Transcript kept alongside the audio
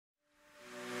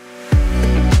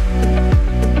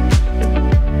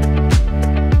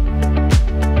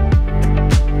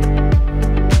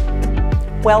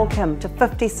Welcome to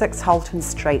 56 Halton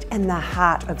Street in the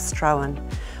heart of Strowan.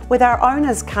 With our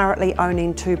owners currently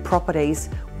owning 2 properties,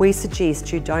 we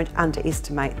suggest you don't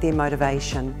underestimate their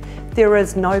motivation. There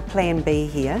is no plan B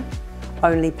here,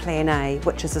 only plan A,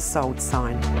 which is a sold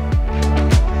sign.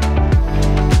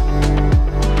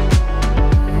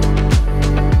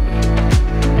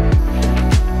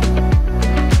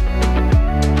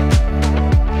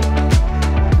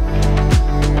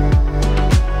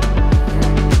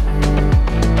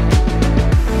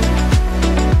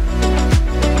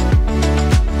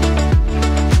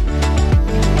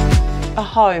 A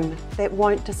home that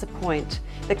won't disappoint.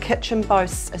 The kitchen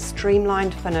boasts a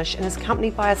streamlined finish and is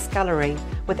accompanied by a scullery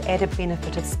with added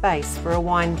benefit of space for a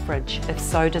wine fridge if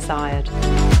so desired.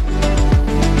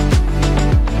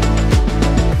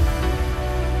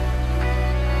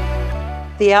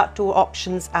 The outdoor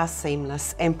options are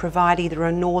seamless and provide either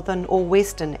a northern or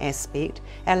western aspect,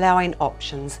 allowing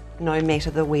options no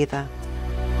matter the weather.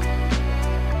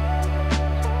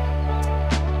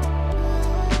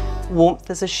 Warmth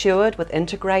is assured with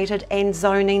integrated and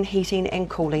zoning heating and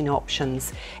cooling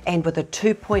options, and with a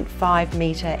 2.5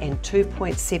 metre and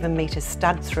 2.7 metre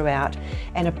stud throughout,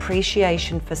 an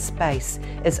appreciation for space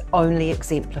is only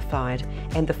exemplified,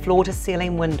 and the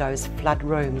floor-to-ceiling windows flood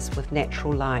rooms with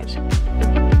natural light.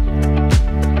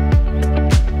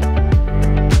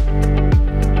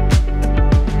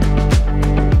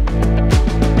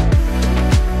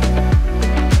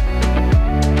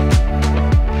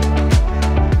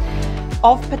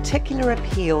 Of particular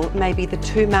appeal may be the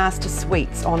 2 master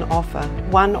suites on offer,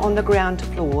 one on the ground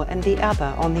floor and the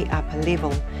other on the upper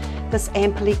level. This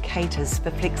amply caters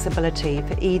for flexibility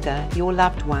for either your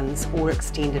loved ones or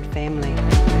extended family.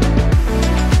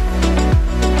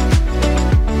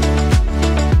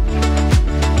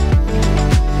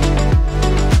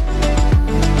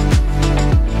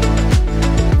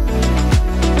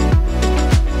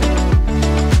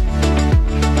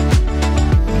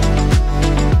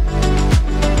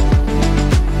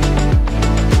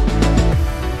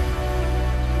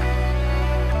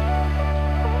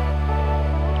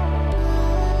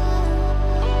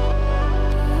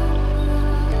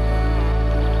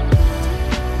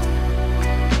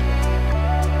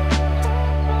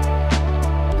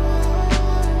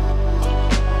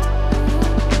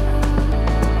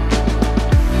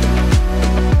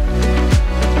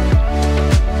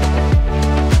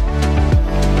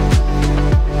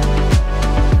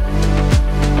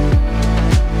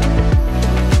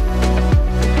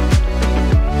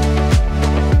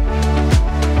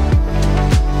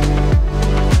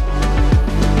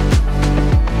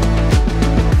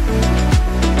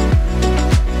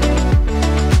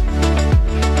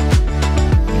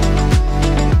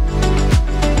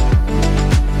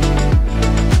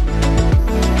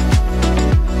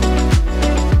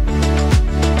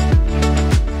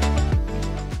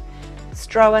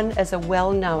 Strowan is a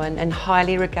well-known and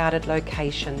highly regarded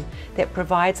location that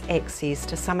provides access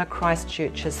to some of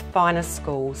Christchurch's finest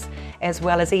schools, as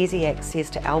well as easy access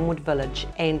to Elmwood Village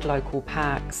and local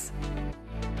parks.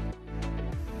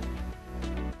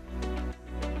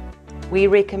 We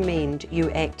recommend you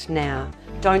act now.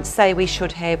 Don't say we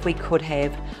should have, we could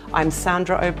have. I'm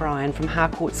Sandra O'Brien from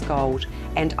Harcourt's Gold,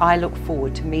 and I look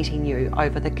forward to meeting you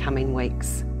over the coming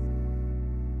weeks.